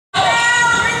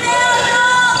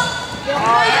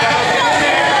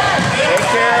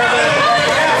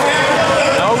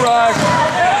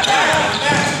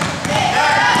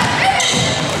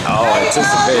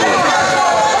anticipated.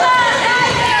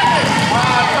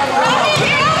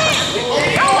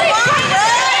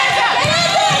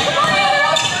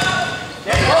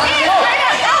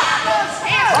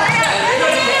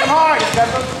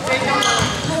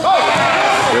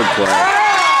 Good play.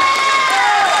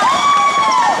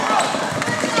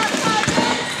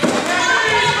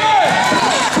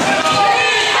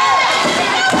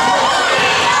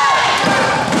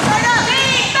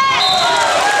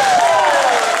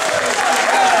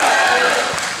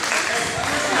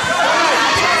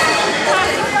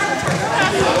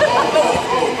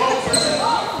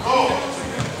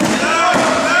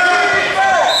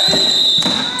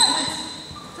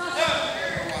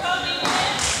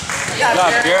 Good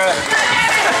job, Garrett.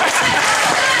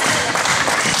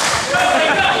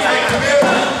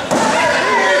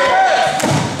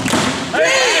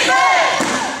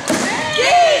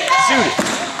 Shoot it.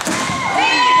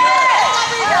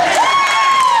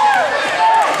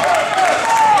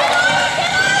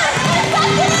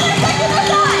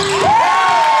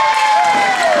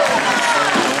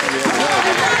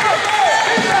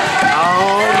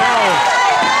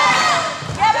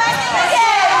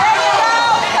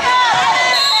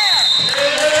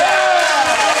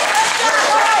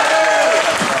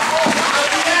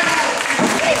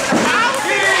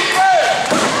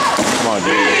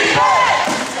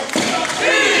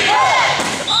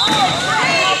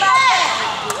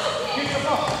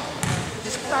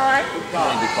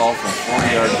 Trying to call from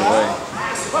 40 yards away.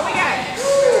 What we got?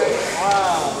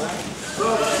 Wow.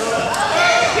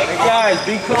 Hey guys,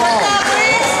 be calm.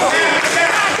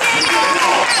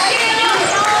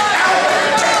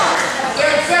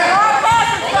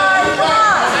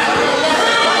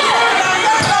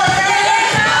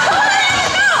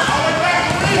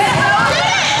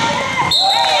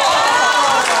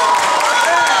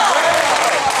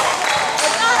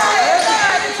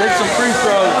 Take some free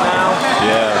throws now.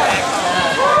 Yeah.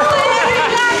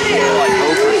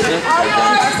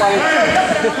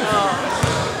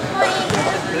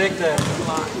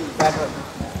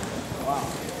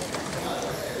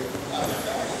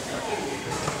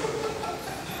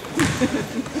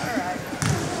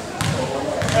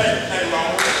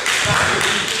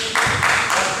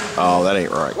 Oh, that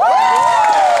ain't right. That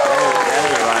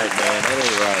ain't right, man. That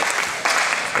ain't right.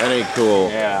 That ain't cool.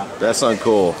 Yeah. That's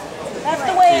uncool. That's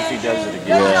the way. See if he does it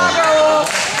again. Yeah.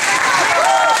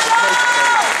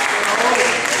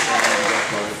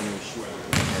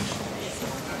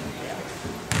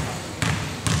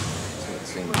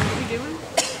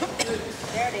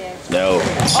 No.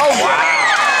 Oh, wow.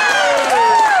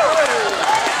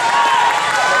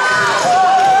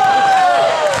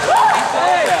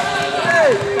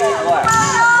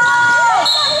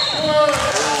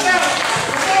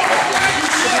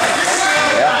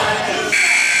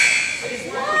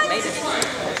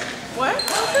 What?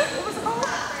 What was it called? I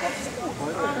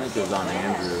think it was on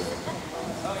Andrew.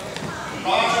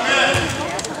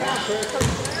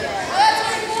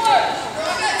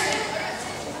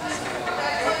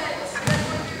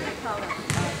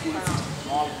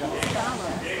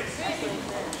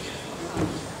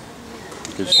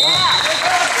 Good shot.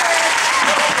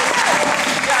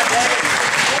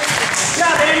 Good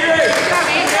job, Andrew. Good job,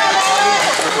 Andrew.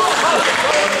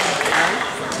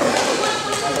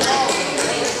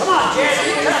 Come on,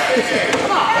 Jason.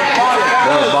 Come on.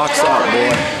 Better box out,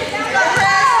 boy.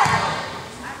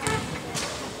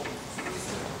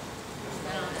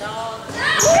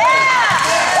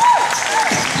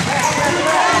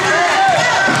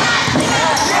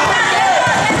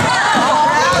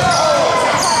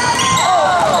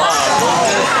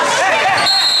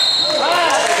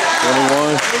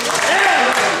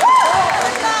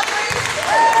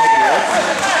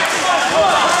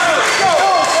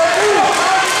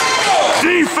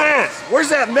 Defense! Where's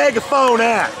that megaphone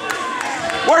at?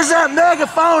 Where's that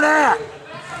megaphone at?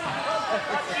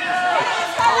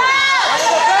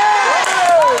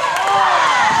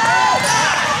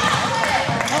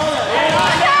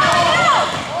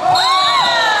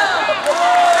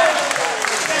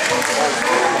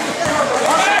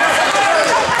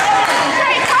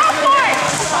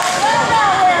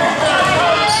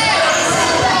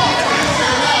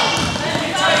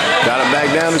 Got it back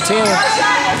down to 10.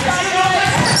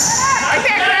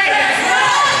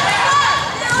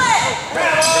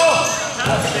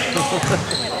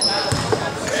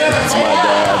 That's my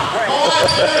dad.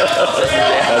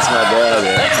 That's my dad,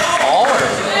 yeah.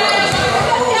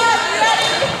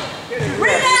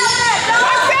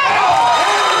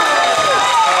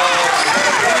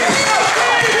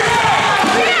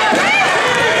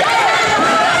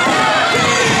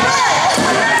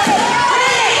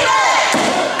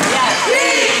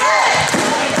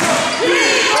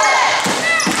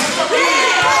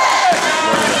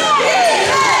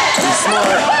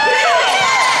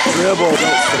 dribble. Don't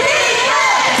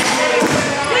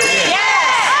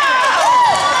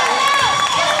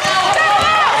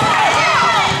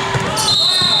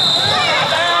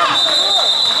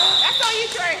That's on you,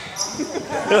 Trey.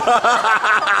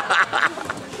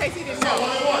 Casey didn't know.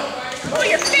 Oh,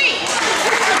 your feet.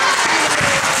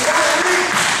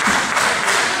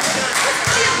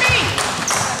 Your feet.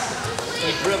 He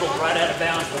dribbled right out of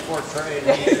bounds before Trey.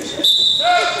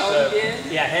 So,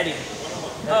 yeah, heading.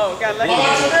 Oh, got lucky.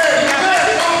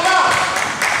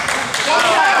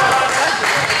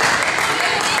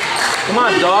 Come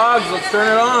on, Dawgs, let's turn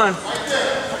it on.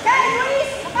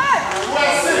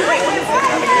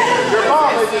 Your ball,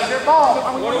 baby, it's your ball.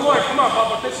 1-1, come on,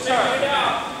 Papa, pitch time.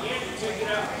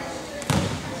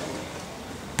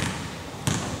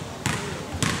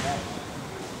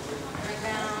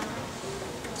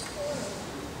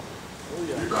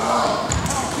 Go!